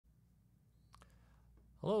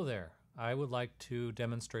Hello there. I would like to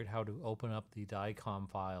demonstrate how to open up the DICOM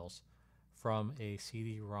files from a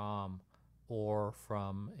CD-ROM or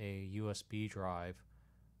from a USB drive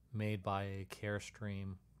made by a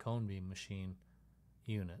Carestream cone beam machine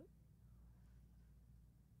unit.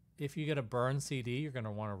 If you get a burned CD, you're going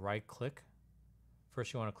to want to right click.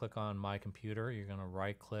 First you want to click on My Computer. You're going to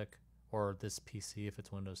right click, or this PC if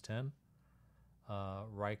it's Windows 10.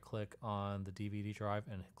 Right click on the DVD drive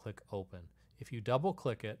and click Open. If you double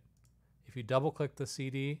click it, if you double click the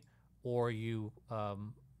CD, or you'll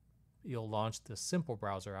launch the simple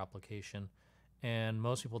browser application, and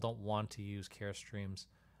most people don't want to use Carestream's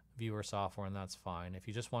viewer software, and that's fine. If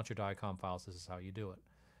you just want your DICOM files, this is how you do it.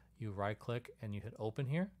 You right click and you hit open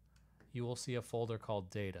here. You will see a folder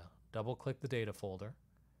called data. Double click the data folder,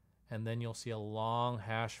 and then you'll see a long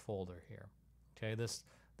hash folder here. Okay, this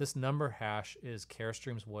number hash is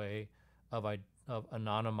Carestream's way of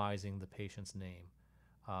anonymizing the patient's name.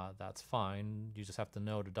 That's fine. You just have to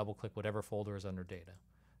know to double click whatever folder is under data.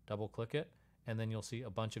 Double click it, and then you'll see a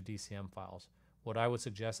bunch of DCM files. What I would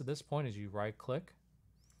suggest at this point is you right click,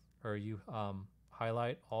 or you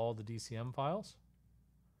highlight all the DCM files,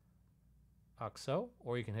 like so,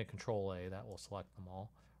 or you can hit Control A, that will select them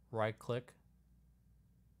all. Right click,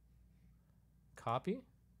 copy,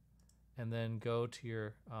 and then go to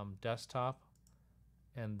your desktop,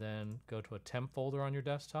 and then go to a temp folder on your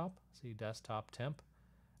desktop. See desktop temp,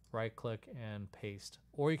 right click and paste.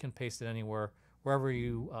 Or you can paste it anywhere, wherever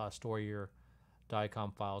you store your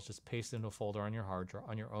DICOM files. Just paste it into a folder on your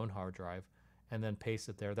on your own hard drive, and then paste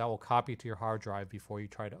it there. That will copy to your hard drive before you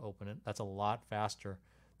try to open it. That's a lot faster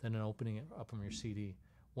than opening it up from your CD.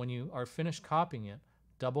 When you are finished copying it,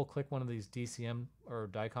 double click one of these DCM or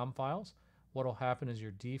DICOM files. What will happen is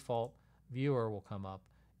your default viewer will come up.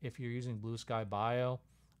 If you're using Blue Sky Bio,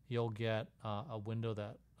 you'll get a window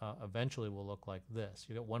that eventually will look like this.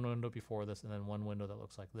 You get one window before this, and then one window that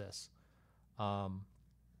looks like this. And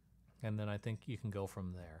then I think you can go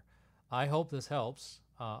from there. I hope this helps.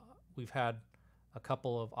 We've had a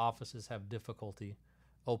couple of offices have difficulty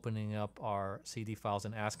opening up our CD files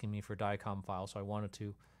and asking me for DICOM files, so I wanted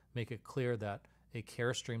to make it clear that a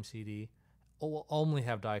Carestream CD will only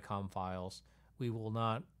have DICOM files. We will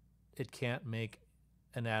not, it can't make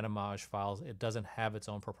anatomage files. It doesn't have its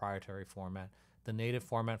own proprietary format. The native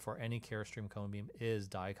format for any Carestream cone beam is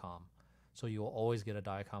DICOM. So you will always get a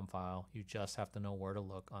DICOM file. You just have to know where to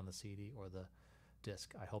look on the CD or the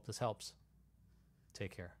disk. I hope this helps.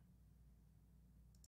 Take care.